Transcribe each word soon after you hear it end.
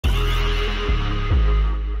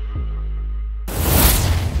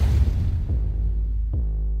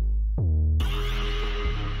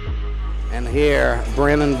And here,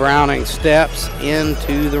 Brennan Browning steps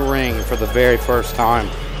into the ring for the very first time.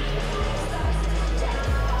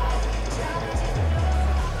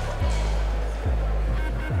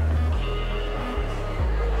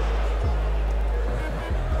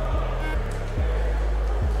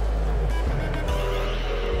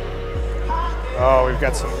 Oh, we've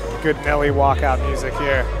got some good Nelly walkout music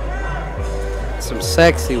here. Some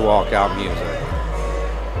sexy walkout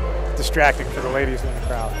music. Distracting for the ladies in the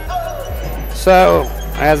crowd. So,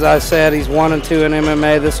 as I said, he's 1-2 in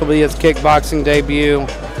MMA. This will be his kickboxing debut.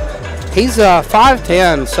 He's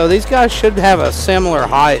 5'10", so these guys should have a similar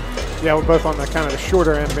height. Yeah, we're both on the kind of the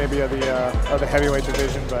shorter end maybe of the heavyweight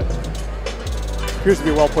division, but appears to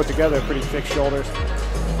be well put together, pretty thick shoulders.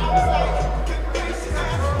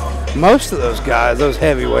 Most of those guys, those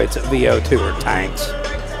heavyweights at VO2 are tanks.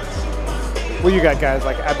 Well, you got guys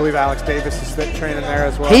like, I believe Alex Davis is training there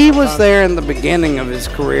as well. He was there in the beginning of his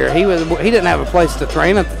career. He didn't have a place to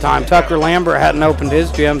train at the time. Tucker Lambert hadn't opened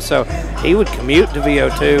his gym, so he would commute to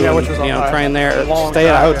VO2 yeah, and train there, stay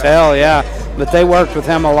at a hotel, yeah. But they worked with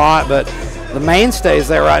him a lot. But the mainstays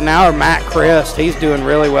there right now are Matt Christ. He's doing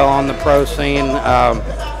really well on the pro scene.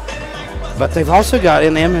 But they've also got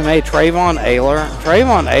in the MMA Trayvon Ayler.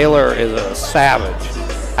 Trayvon Ayler is a savage.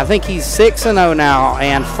 I think he's 6-0 now,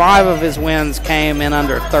 and 5 of his wins came in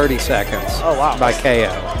under 30 seconds. Oh, wow. By KO.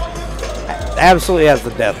 Absolutely has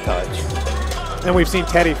the death touch. And we've seen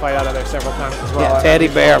Teddy fight out of there several times as well. Yeah, Teddy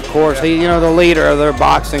Bear, of course. Yeah. He, the leader of their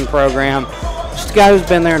boxing program. Just a guy who's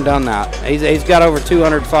been there and done that. He's got over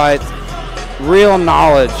 200 fights. Real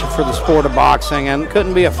knowledge for the sport of boxing, and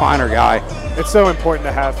couldn't be a finer guy. It's so important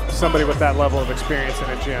to have somebody with that level of experience in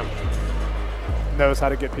a gym. Knows how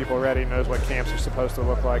to get people ready, knows what camps are supposed to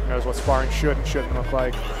look like, knows what sparring should and shouldn't look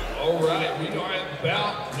like. All right, we are at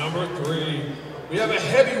bout number 3. We have a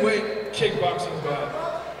heavyweight kickboxing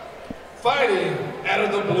bout. Fighting out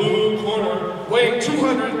of the blue corner, weighing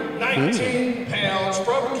 219 pounds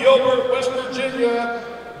from Gilbert, West Virginia,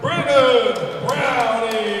 Brennan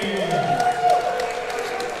Browning.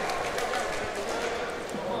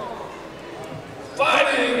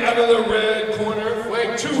 Fighting out of the red corner,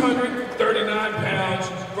 weighing 239 pounds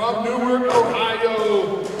from Newark,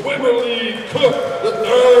 Ohio, Wimberly Cook III.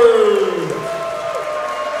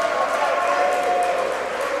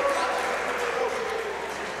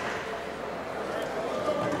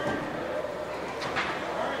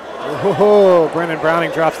 Oh, Brennan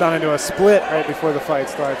Browning drops down into a split right before the fight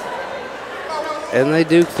starts. And they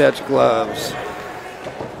do touch gloves.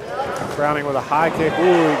 Browning with a high kick.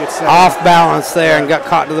 Ooh, he gets set. Off balance there and got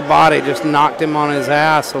caught to the body. Just knocked him on his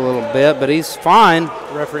ass a little bit, but he's fine.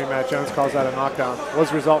 Referee Matt Jones calls that a knockdown.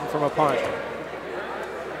 Was resulting from a punch.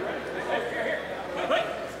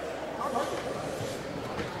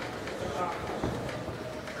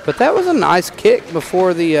 But that was a nice kick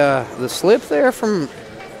before the slip there from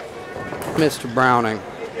Mr. Browning.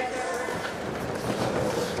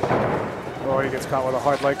 Oh, he gets caught with a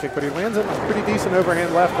hard leg kick, but he lands a pretty decent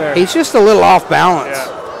overhand left there. He's just a little off balance.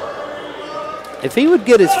 Yeah. If he would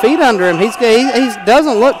get his feet under him, he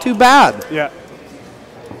doesn't look too bad. Yeah.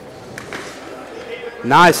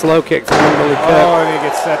 Nice low kick from Wimberly Cook. Oh, and he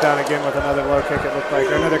gets set down again with another low kick, it looked like.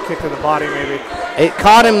 Or another kick to the body, maybe. It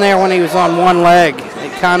caught him there when he was on one leg.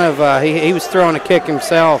 It kind of, he was throwing a kick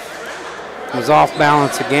himself. He was off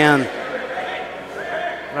balance again.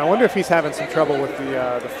 And I wonder if he's having some trouble with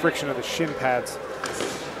the friction of the shin pads.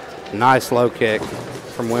 Nice low kick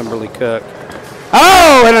from Wimberly Cook.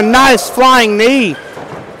 Oh, and a nice flying knee.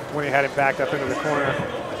 When he had it backed up into the corner.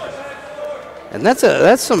 And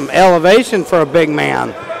that's some elevation for a big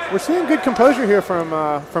man. We're seeing good composure here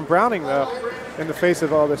from Browning, though, in the face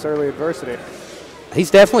of all this early adversity. He's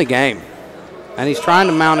definitely game. And he's trying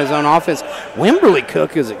to mount his own offense. Wimberly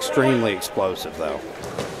Cook is extremely explosive, though.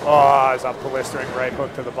 Oh, there's a blistering right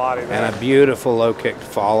hook to the body there. And a beautiful low kick to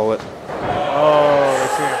follow it. Oh, they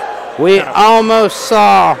see him. We almost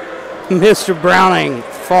saw Mr. Browning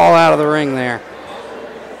fall out of the ring there.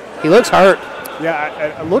 He looks hurt.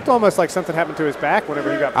 Yeah, it looked almost like something happened to his back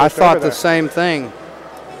whenever he got pushed I thought over the there. same thing.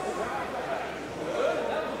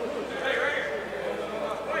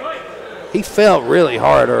 He felt really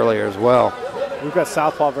hard earlier as well. We've got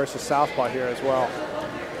southpaw versus southpaw here as well.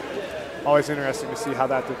 Always interesting to see how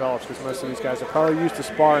that develops because most of these guys are probably used to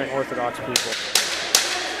sparring orthodox people.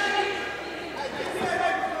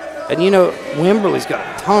 And Wimberly's got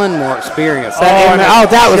a ton more experience.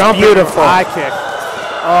 That was beautiful. High kick.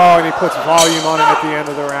 Oh, and he puts volume on it at the end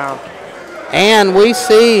of the round. And we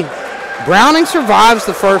see Browning survives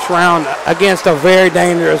the first round against a very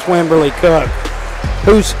dangerous Wimberly Cook,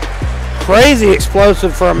 who's crazy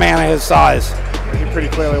explosive for a man of his size. He pretty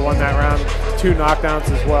clearly won that round. 2 knockdowns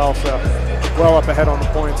as well, so well up ahead on the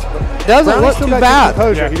points. But doesn't look too bad.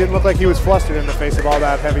 Yeah. He didn't look like he was flustered in the face of all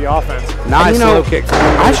that heavy offense. Nice low kick.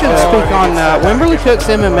 I should speak on Wimberly Cook's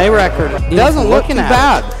MMA record. He doesn't look too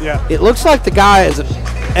bad. Yeah. It looks like the guy is an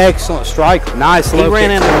excellent striker. Nice low kick. He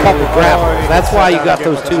ran into a couple grapples. That's why you got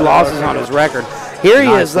those 2 losses on his record. Here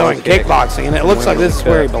he is, though, in kickboxing, and it looks like this is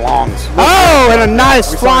where he belongs. Oh, and a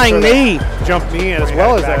nice flying knee. Jump knee as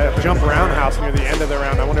well as a jump roundhouse near the end of the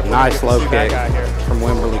round. I wonder if nice low kick from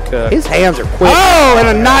Wimberly Cook. His hands are quick. Oh,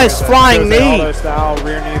 and a nice flying knee. Style,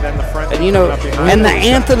 rear knee, then the front and, you know, and the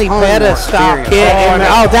Anthony Pettis style kick.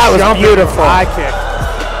 Oh, that was beautiful. High kick.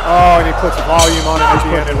 Oh, and he puts volume on it as he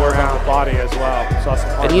ended work on the body as well. Saw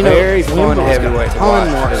some and, you know, very fun heavyweight.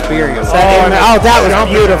 Ton more experience. Oh, that was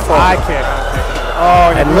beautiful. High kick.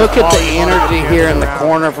 Oh, and look at the energy here in the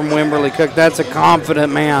corner from Wimberly Cook. That's a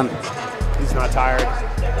confident man. He's not tired.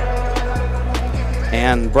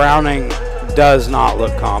 And Browning does not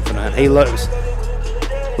look confident. He looks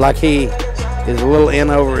like he is a little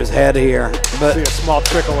in over his head here. But see a small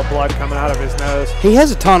trickle of blood coming out of his nose. He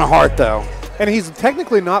has a ton of heart, though. And he's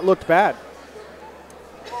technically not looked bad.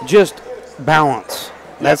 Just balance.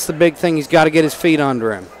 That's the big thing. He's got to get his feet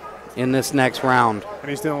under him in this next round. And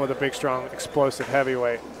he's dealing with a big, strong, explosive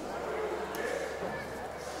heavyweight.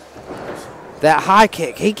 That high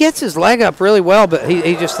kick, he gets his leg up really well, but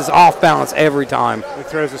he just is off balance every time. He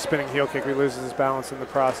throws a spinning heel kick. He loses his balance in the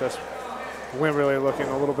process. Wimberly looking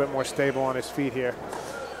a little bit more stable on his feet here.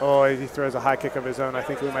 Oh, he throws a high kick of his own. I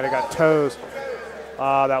think we might have got toes.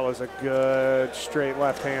 Ah, that was a good straight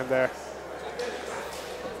left hand there.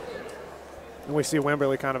 And we see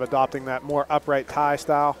Wimberly kind of adopting that more upright Thai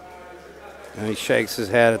style. And he shakes his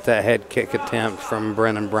head at that head kick attempt from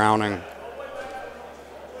Brennan Browning.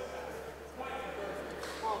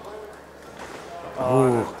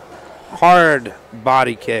 Ooh, hard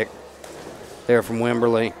body kick there from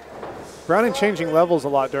Wimberly. Browning changing levels a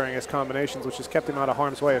lot during his combinations, which has kept him out of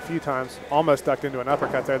harm's way a few times. Almost ducked into an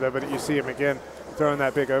uppercut there, though, but you see him again throwing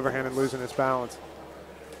that big overhand and losing his balance.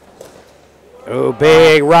 Oh,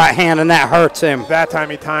 big right hand, and that hurts him. That time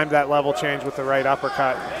he timed that level change with the right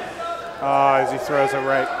uppercut as he throws a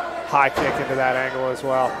right high kick into that angle as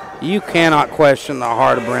well. You cannot question the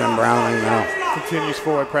heart of Brennan Browning now. Continues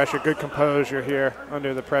forward pressure. Good composure here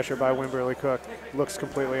under the pressure by Wimberly Cook. Looks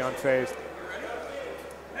completely unfazed.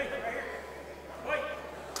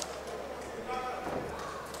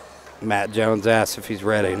 Matt Jones asks if he's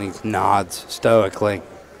ready, and he nods stoically.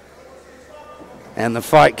 And the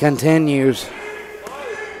fight continues.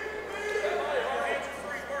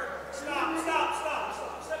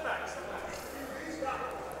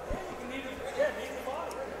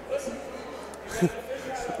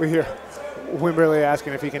 We hear Wimberly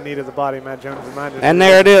asking if he can knee to the body. Matt Jones reminded. And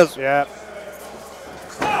there it is. Yeah.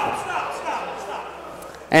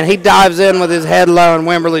 And he dives in with his head low, and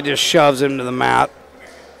Wimberly just shoves him to the mat.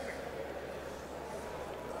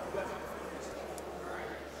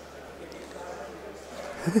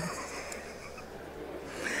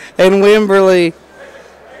 And Wimberly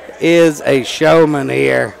is a showman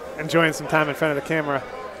here. Enjoying some time in front of the camera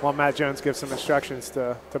while Matt Jones gives some instructions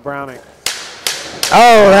to Browning.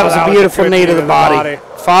 Oh, that was a beautiful knee to the body.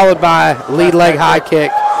 Followed by lead leg high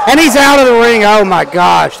kick. And he's out of the ring. Oh, my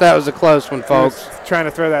gosh. That was a close one, folks. Trying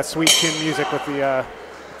to throw that sweet chin music with the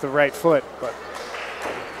right foot. But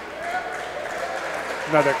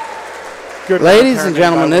another good. Ladies and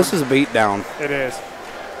gentlemen, this is a beatdown. It is.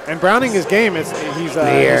 And Browning, his game is he's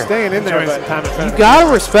staying in there. You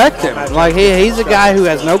gotta respect him. Like he's a guy who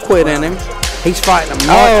has no quit in him. He's fighting a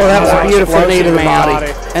that was a beautiful knee to the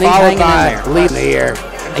body. And he's hanging in there, leading the air.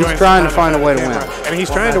 He's trying to find a way to win. And he's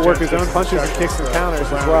trying to work his own punches and kicks and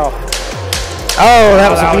counters as well. Oh, that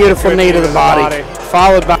was a beautiful knee to the body.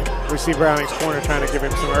 Followed by. We see Browning's corner trying to give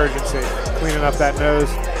him some urgency, cleaning up that nose.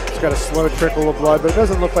 He's got a slow trickle of blood, but it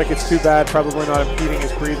doesn't look like it's too bad. Probably not impeding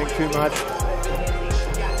his breathing too much.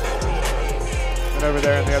 And over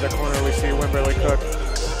there in the other corner, we see Wimberly Cook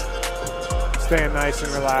staying nice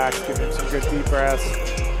and relaxed, giving him some good deep breaths.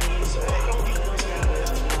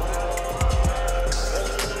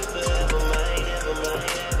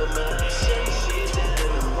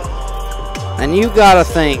 And you got to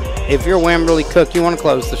think, if you're Wimberly Cook, you want to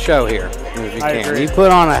close the show here if you can. Agree. You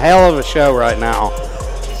put on a hell of a show right now.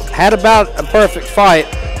 Had about a perfect fight,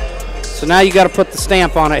 so now you got to put the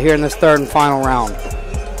stamp on it here in this third and final round.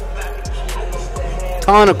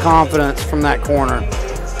 Ton of confidence from that corner.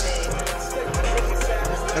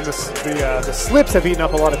 And the slips have eaten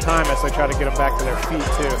up a lot of time as they try to get them back to their feet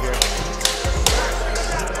too here.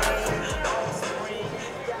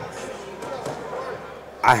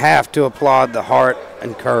 I have to applaud the heart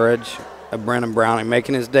and courage of Brennan Browning,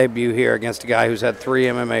 making his debut here against a guy who's had 3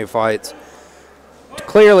 MMA fights.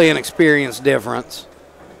 Clearly an experience difference.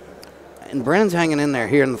 And Brennan's hanging in there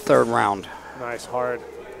here in the 3rd round. Nice, hard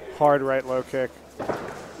right low kick.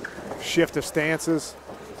 Shift of stances.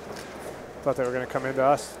 Thought they were going to come into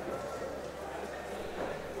us.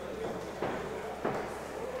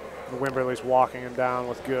 Wimberly's walking him down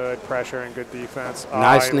with good pressure and good defense.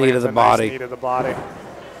 Nice knee to the body. Nice knee to the body.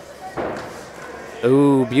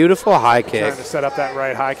 Ooh, beautiful high kick. Trying to set up that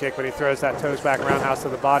right high kick, but he throws that toes back roundhouse to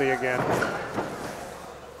the body again.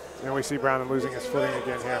 And we see Browning losing his footing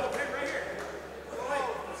again here.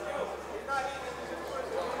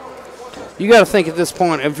 You got to think at this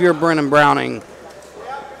point, if you're Brennan Browning,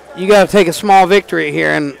 you got to take a small victory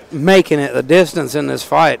here and making it the distance in this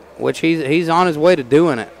fight, which he's on his way to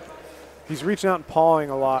doing it. He's reaching out and pawing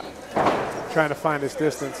a lot, trying to find his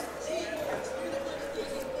distance.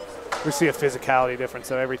 We see a physicality difference,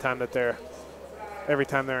 so every time they're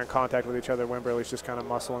in contact with each other, Wimberly's just kind of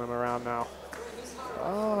muscling him around now.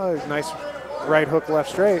 Oh, nice right hook, left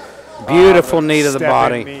straight. Beautiful knee to the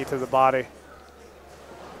body. Knee to the body.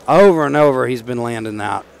 Over and over, he's been landing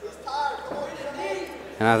that.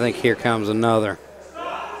 And I think here comes another.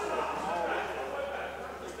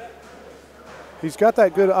 He's got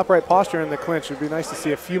that good upright posture in the clinch. It would be nice to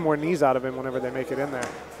see a few more knees out of him whenever they make it in there.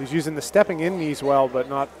 He's using the stepping in knees well, but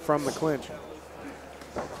not from the clinch.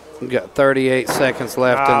 We've got 38 seconds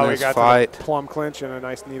left in this fight. To the plum clinch and a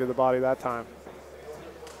nice knee to the body that time.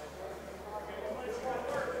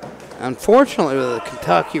 Unfortunately, with the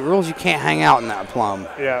Kentucky rules, you can't hang out in that plum.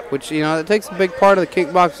 Yeah. Which, you know, it takes a big part of the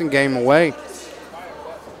kickboxing game away.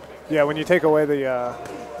 Yeah, when you take away the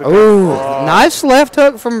ooh, nice left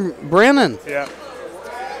hook from Brennan. Yeah.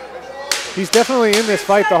 He's definitely in this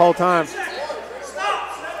fight the whole time.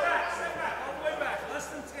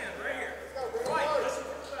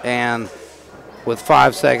 And with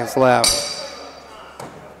 5 seconds left.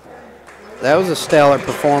 That was a stellar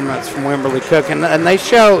performance from Wimberly Cook, and they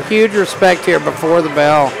show huge respect here before the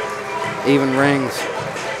bell even rings.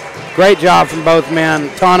 Great job from both men.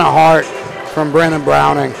 Ton of heart from Brennan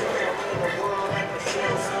Browning.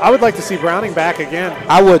 I would like to see Browning back again.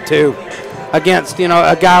 I would too, against, you know,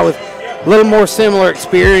 a guy with a little more similar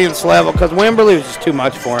experience level, because Wimberly was just too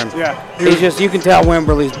much for him. Yeah. He's just, you can tell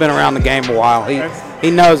Wimberly's been around the game a while. He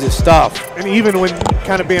knows his stuff. And even when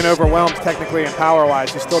kind of being overwhelmed technically and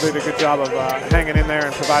power-wise, he still did a good job of hanging in there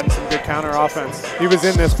and providing some good counter offense. He was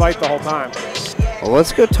in this fight the whole time. Well,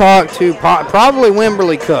 let's go talk to probably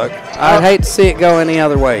Wimberly Cook. I'd hate to see it go any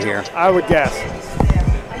other way here. I would guess.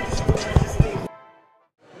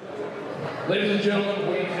 Ladies and gentlemen,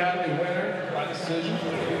 we have a winner by decision.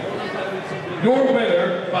 Your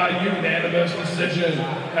winner by unanimous decision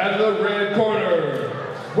out of the red corner,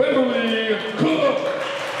 Wimberly Cook.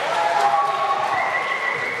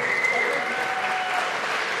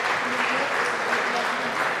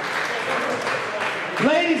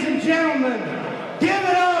 Ladies and gentlemen, give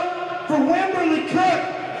it up for Wimberly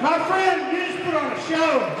Cook. My friend, you just put on a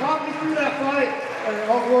show. Talk me through that fight.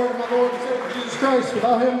 All glory to my Lord and Savior Jesus Christ.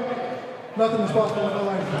 Without him, nothing is possible in my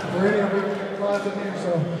life or any of our lives in here,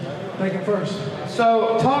 so thank him first.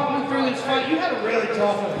 So, talk me through this fight. You had a really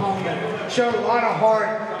tough opponent. Showed a lot of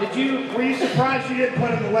heart. Were you surprised you didn't put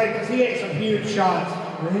him away? Because he ate some huge shots.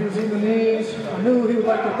 When he was eating the knees, I knew he would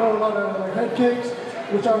like to throw a lot of head kicks,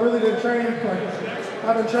 which I really didn't train.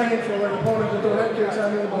 I've been training for opponents to throw head kicks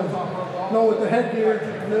at me, but no, with the headgear,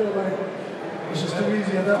 I knew it's just too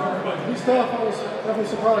easy at that point. But he's tough. I was definitely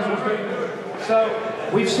surprised he was great. So,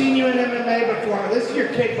 we've seen you in MMA before. This is your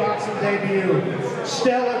kickboxing debut.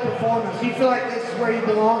 Stellar performance. Do you feel like this is where you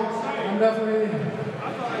belong? I'm definitely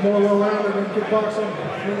more well-rounded in kickboxing.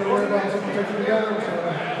 I'm really worried about someone taking me down. So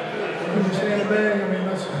you just stand and bang. I mean,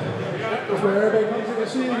 that's where everybody comes in to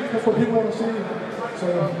see. That's what people want to see. So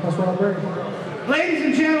that's what I bring. Ladies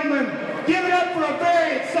and gentlemen, give it up for a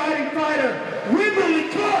very exciting